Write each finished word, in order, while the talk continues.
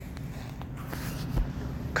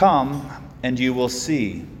Come and you will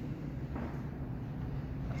see.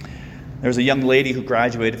 There was a young lady who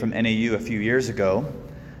graduated from NAU a few years ago,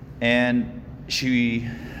 and she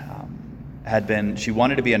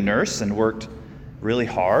wanted to be a nurse and worked really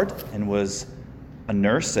hard and was a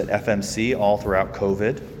nurse at FMC all throughout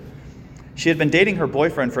COVID. She had been dating her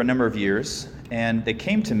boyfriend for a number of years, and they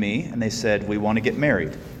came to me and they said, "We want to get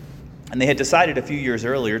married." And they had decided a few years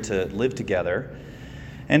earlier to live together.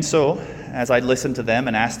 And so, as I listened to them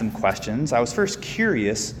and asked them questions, I was first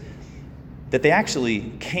curious that they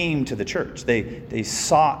actually came to the church. They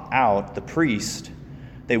sought out the priest.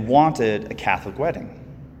 They wanted a Catholic wedding,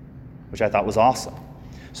 which I thought was awesome.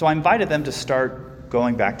 So I invited them to start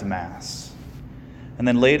going back to Mass. And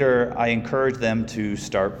then later, I encouraged them to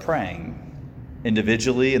start praying,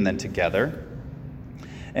 individually and then together.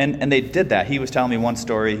 And they did that. He was telling me one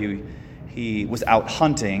story. He was out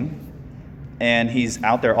hunting, and he's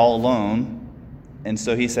out there all alone. And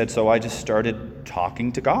so he said, so I just started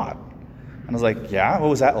talking to God. And I was like, yeah,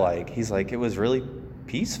 what was that like? He's like, it was really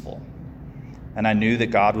peaceful. And I knew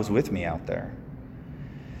that God was with me out there.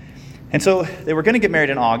 And so they were going to get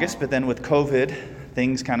married in August, but then with COVID,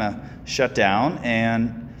 things kind of shut down.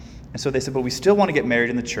 And so they said, but we still want to get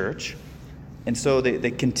married in the church. And so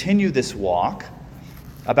they continue this walk.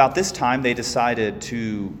 About this time, they decided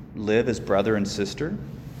to live as brother and sister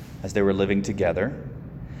as they were living together.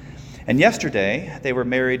 And yesterday, they were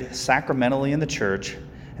married sacramentally in the church,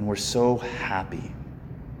 and were so happy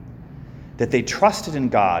that they trusted in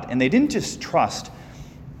God. And they didn't just trust,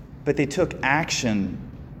 but they took action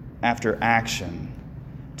after action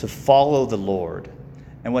to follow the Lord.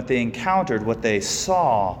 And what they encountered, what they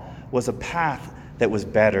saw, was a path that was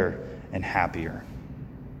better and happier.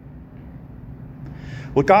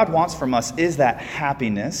 What God wants from us is that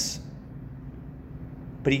happiness,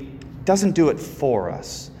 but He doesn't do it for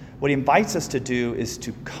us. What He invites us to do is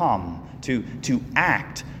to come, to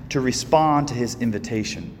act, to respond to His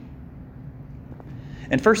invitation.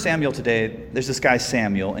 In 1 Samuel today, there's this guy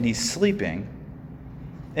Samuel, and he's sleeping.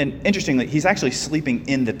 And interestingly, he's actually sleeping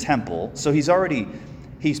in the temple. So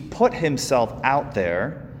he's put himself out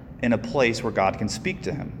there in a place where God can speak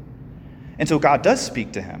to him. And so God does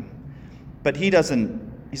speak to him. But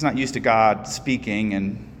he's not used to God speaking,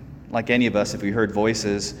 and like any of us, if we heard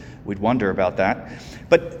voices, we'd wonder about that.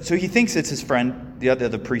 But so he thinks it's his friend, the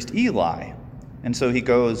other priest, Eli. And so he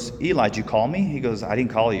goes, Eli, did you call me? He goes, I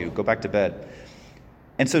didn't call you. Go back to bed.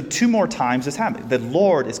 And so 2 more times this happened. The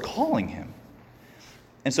Lord is calling him.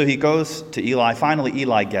 And so he goes to Eli. Finally,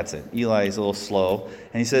 Eli gets it. Eli is a little slow.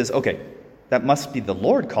 And he says, okay, that must be the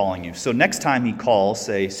Lord calling you. So next time he calls,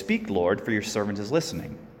 say, speak, Lord, for your servant is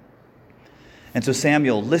listening. And so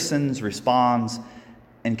Samuel listens, responds,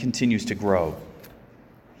 and continues to grow.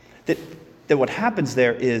 That what happens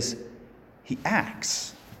there is he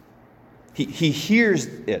acts. He hears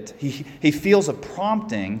it. He feels a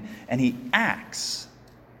prompting, and he acts.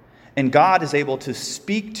 And God is able to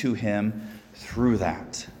speak to him through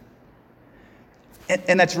that.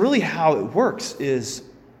 And that's really how it works, is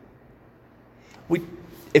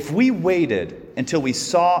if we waited until we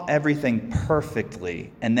saw everything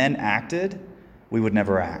perfectly and then acted, we would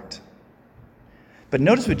never act. But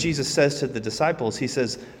notice what Jesus says to the disciples. He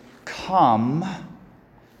says, come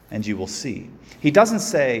and you will see. He doesn't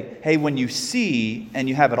say, hey, when you see and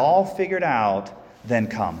you have it all figured out, then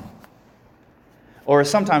come. Or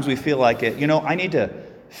sometimes we feel like I need to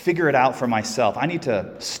figure it out for myself. I need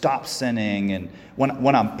to stop sinning, and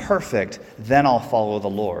when I'm perfect, then I'll follow the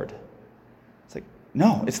Lord. It's like,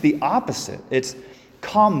 no, it's the opposite. It's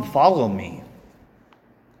come, follow me.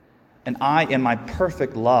 And I, in my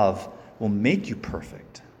perfect love, will make you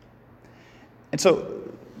perfect. And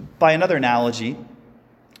so, by another analogy,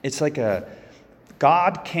 it's like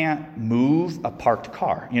God can't move a parked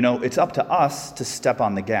car. It's up to us to step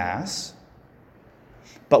on the gas.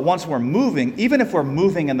 But once we're moving, even if we're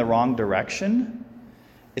moving in the wrong direction,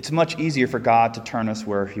 it's much easier for God to turn us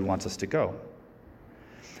where He wants us to go.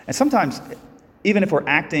 And sometimes, even if we're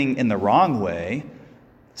acting in the wrong way,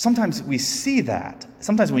 sometimes we see that.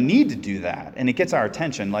 Sometimes we need to do that, and it gets our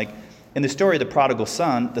attention. Like in the story of the prodigal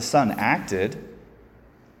son, the son acted,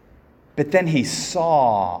 but then he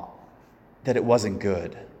saw that it wasn't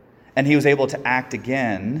good. And he was able to act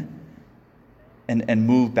again and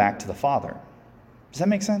move back to the Father. Does that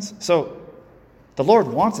make sense? So the Lord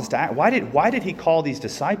wants us to act. Why did He call these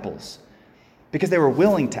disciples? Because they were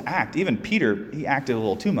willing to act. Even Peter, he acted a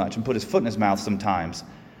little too much and put his foot in his mouth sometimes.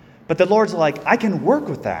 But the Lord's like, I can work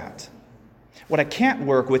with that. What I can't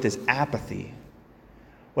work with is apathy.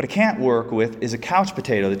 What I can't work with is a couch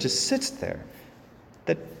potato that just sits there.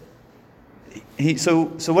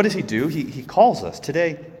 So what does He do? He calls us.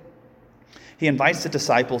 Today, he invites the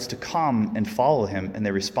disciples to come and follow him, and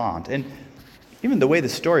they respond. And even the way the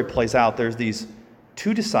story plays out, there's these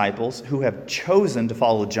two disciples who have chosen to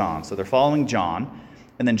follow John. So they're following John,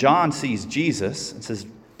 and then John sees Jesus and says,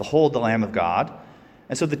 "Behold the Lamb of God."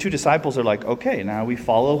 And so the two disciples are like, okay, now we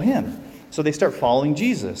follow him. So they start following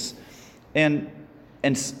Jesus. And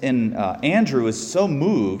Andrew is so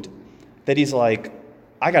moved that he's like,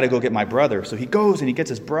 I got to go get my brother. So he goes and he gets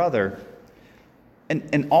his brother.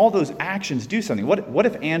 And all those actions do something. What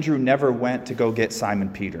if Andrew never went to go get Simon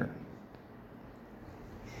Peter?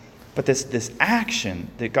 But this action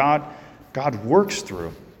that God works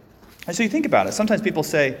through. And so you think about it. Sometimes people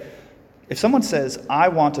say, if someone says, I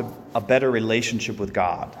want a better relationship with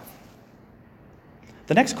God,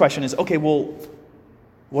 the next question is, okay, well,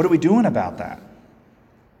 what are we doing about that?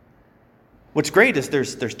 What's great is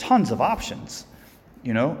there's tons of options.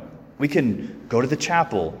 You know, we can go to the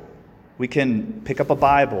chapel. We can pick up a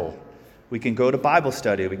Bible. We can go to Bible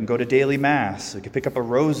study. We can go to daily mass. We can pick up a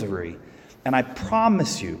rosary. And I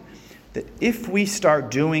promise you that if we start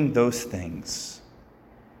doing those things,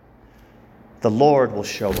 the Lord will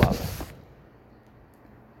show up.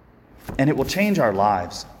 And it will change our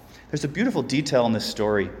lives. There's a beautiful detail in this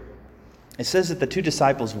story. It says that the two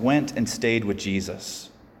disciples went and stayed with Jesus.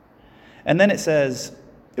 And then it says,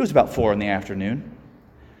 it was about 4 p.m.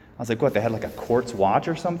 I was like, what, they had like a quartz watch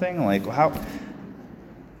or something? Like, how?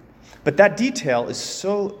 But that detail is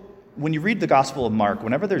so, when you read the Gospel of Mark,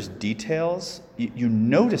 whenever there's details, you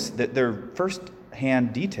notice that they're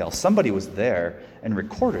first-hand details. Somebody was there and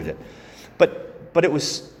recorded it. But it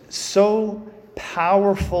was so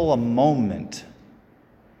powerful a moment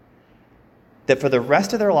that for the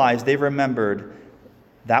rest of their lives, they remembered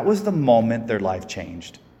that was the moment their life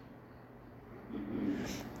changed.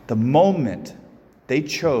 The moment they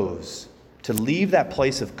chose to leave that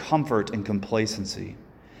place of comfort and complacency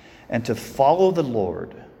and to follow the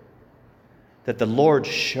Lord, that the Lord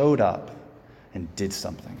showed up and did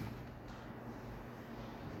something.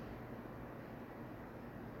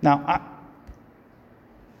 Now, I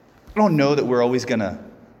don't know that we're always going to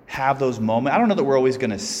have those moments. I don't know that we're always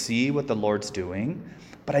going to see what the Lord's doing,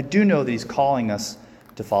 but I do know that he's calling us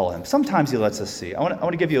to follow him. Sometimes he lets us see. I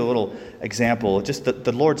want to give you a little example. Just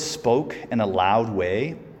the Lord spoke in a loud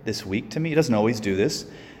way this week to me. He doesn't always do this.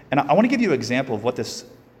 And I want to give you an example of what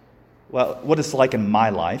it's like in my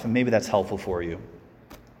life, and maybe that's helpful for you.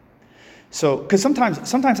 So, because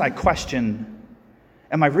sometimes I question,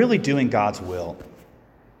 am I really doing God's will?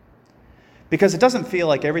 Because it doesn't feel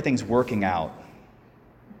like everything's working out.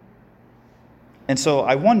 And so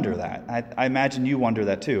I wonder that. I imagine you wonder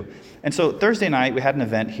that too. And so Thursday night, we had an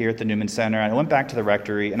event here at the Newman Center, and I went back to the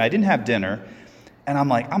rectory, and I didn't have dinner, and I'm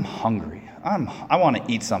like, I'm hungry. I want to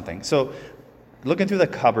eat something. So looking through the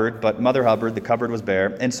cupboard, but Mother Hubbard, the cupboard was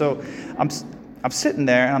bare, and so I'm sitting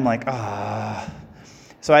there, and I'm like,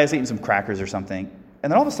 So I was eating some crackers or something,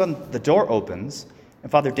 and then all of a sudden, the door opens,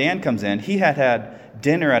 and Father Dan comes in. He had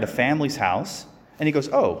dinner at a family's house, and he goes,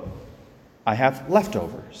 oh, I have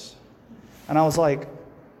leftovers. And I was like,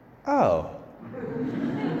 oh,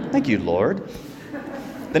 thank you, Lord.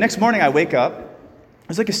 The next morning I wake up. It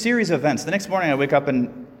was like a series of events. The next morning I wake up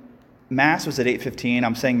and Mass was at 8:15.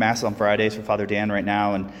 I'm saying Mass on Fridays for Father Dan right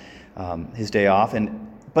now and his day off.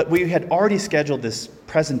 But we had already scheduled this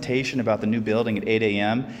presentation about the new building at 8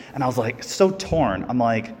 a.m. And I was like so torn. I'm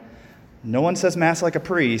like, no one says Mass like a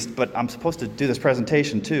priest, but I'm supposed to do this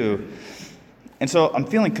presentation too. And so I'm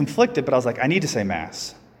feeling conflicted, but I was like, I need to say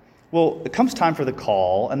Mass. Well, it comes time for the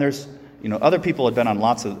call, and there's, other people had been on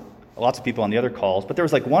lots of people on the other calls, but there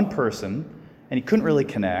was like one person, and he couldn't really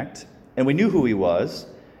connect, and we knew who he was,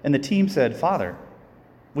 and the team said, Father,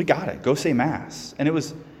 we got it. Go say Mass. And it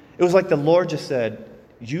was like the Lord just said,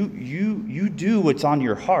 you do what's on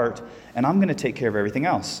your heart, and I'm going to take care of everything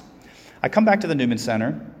else. I come back to the Newman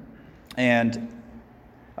Center, and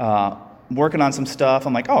working on some stuff.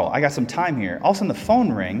 I'm like, oh, I got some time here. All of a sudden the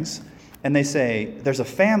phone rings, and they say, there's a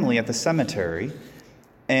family at the cemetery,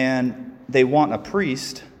 and they want a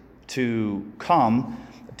priest to come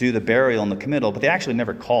do the burial and the committal, but they actually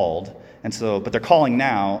never called. But they're calling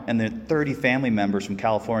now, and there are 30 family members from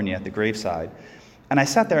California at the graveside. And I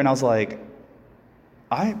sat there and I was like,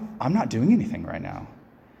 I'm not doing anything right now.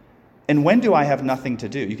 And when do I have nothing to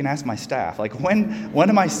do? You can ask my staff. Like, when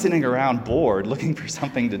am I sitting around bored looking for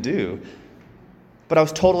something to do? But I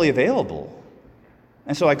was totally available.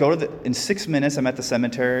 And so I go in 6 minutes, I'm at the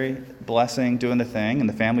cemetery, blessing, doing the thing, and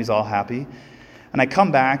the family's all happy. And I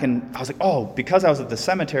come back, and I was like, oh, because I was at the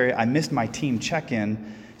cemetery, I missed my team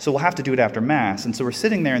check-in, so we'll have to do it after Mass. And so we're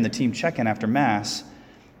sitting there in the team check-in after Mass,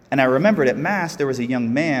 and I remembered at Mass, there was a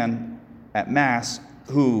young man at Mass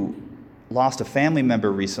who lost a family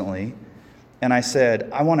member recently, and I said,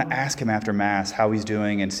 I want to ask him after Mass how he's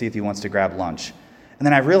doing and see if he wants to grab lunch. And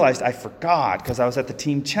then I realized I forgot because I was at the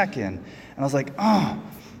team check-in. And I was like, oh.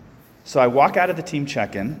 So I walk out of the team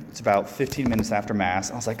check-in. It's about 15 minutes after Mass.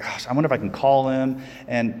 I was like, gosh, I wonder if I can call him.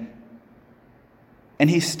 And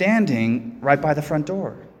he's standing right by the front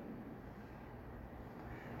door.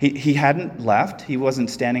 He hadn't left. He wasn't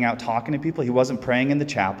standing out talking to people. He wasn't praying in the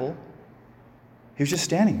chapel. He was just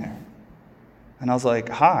standing there. And I was like,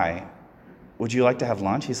 hi, would you like to have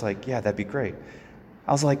lunch? He's like, yeah, that'd be great.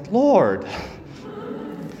 I was like, Lord.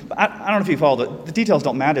 I don't know if you follow, the details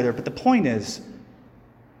don't matter there, but the point is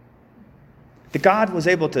that God was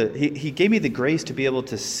able to, he gave me the grace to be able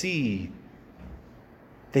to see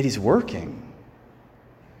that he's working.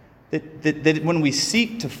 That when we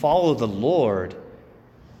seek to follow the Lord,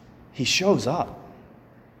 he shows up.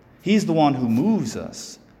 He's the one who moves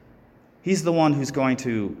us. He's the one who's going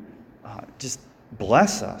to just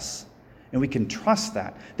bless us. And we can trust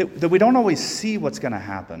that we don't always see what's going to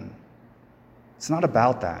happen. It's not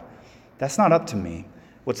about that. That's not up to me.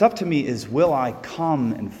 What's up to me is, will I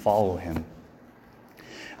come and follow him?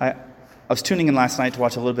 I was tuning in last night to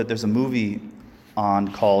watch a little bit. There's a movie on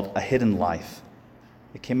called A Hidden Life.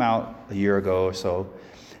 It came out a year ago or so.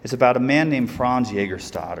 It's about a man named Franz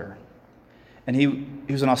Jägerstätter. And he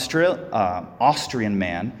was an Austrian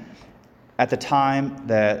man at the time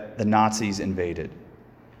that the Nazis invaded.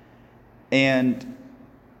 And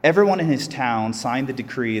everyone in his town signed the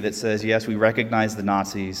decree that says, yes, we recognize the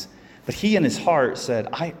Nazis. But he in his heart said,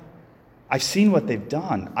 I've seen what they've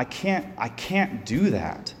done. I can't do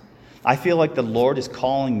that. I feel like the Lord is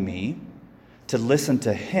calling me to listen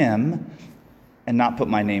to him and not put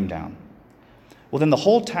my name down. Well, then the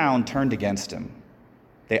whole town turned against him.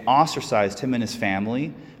 They ostracized him and his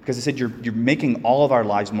family because they said, you're making all of our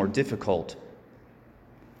lives more difficult.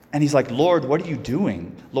 And he's like, Lord, what are you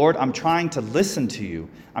doing? Lord, I'm trying to listen to you.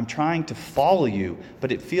 I'm trying to follow you,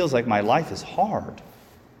 but it feels like my life is hard.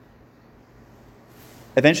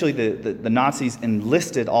 Eventually, the Nazis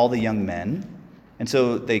enlisted all the young men, and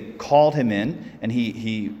so they called him in, and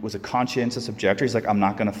he was a conscientious objector. He's like, I'm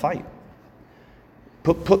not going to fight.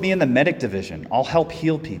 Put me in the medic division. I'll help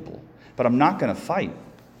heal people, but I'm not going to fight.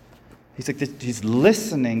 He's like, he's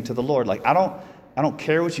listening to the Lord. Like, I don't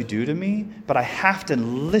care what you do to me, but I have to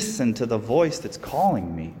listen to the voice that's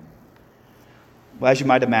calling me. Well, as you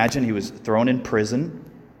might imagine, he was thrown in prison,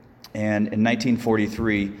 and in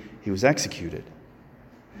 1943, he was executed.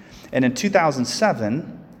 And in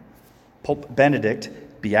 2007, Pope Benedict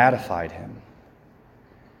beatified him.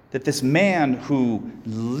 That this man who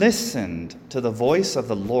listened to the voice of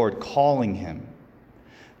the Lord calling him,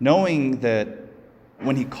 knowing that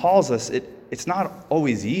when he calls us, it's not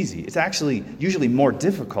always easy. It's actually usually more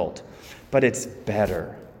difficult, but it's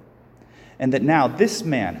better. And that now this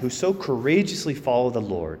man who so courageously followed the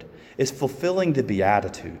Lord is fulfilling the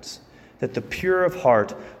Beatitudes, that the pure of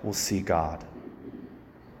heart will see God.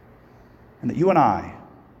 And that you and I,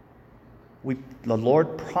 the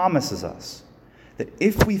Lord promises us that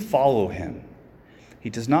if we follow him, he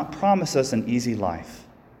does not promise us an easy life,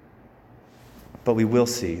 but we will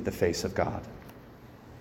see the face of God.